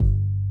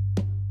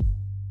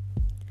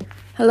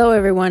Hello,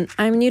 everyone.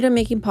 I'm new to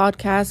making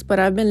podcasts, but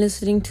I've been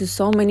listening to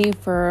so many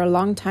for a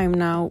long time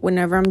now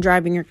whenever I'm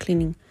driving or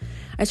cleaning.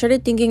 I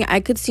started thinking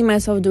I could see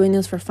myself doing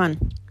this for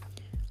fun,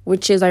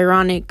 which is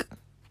ironic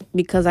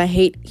because I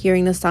hate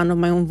hearing the sound of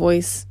my own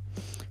voice.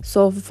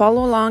 So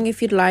follow along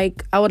if you'd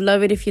like. I would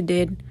love it if you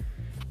did.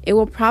 It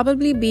will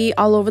probably be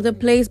all over the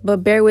place, but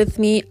bear with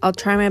me. I'll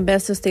try my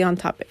best to stay on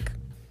topic.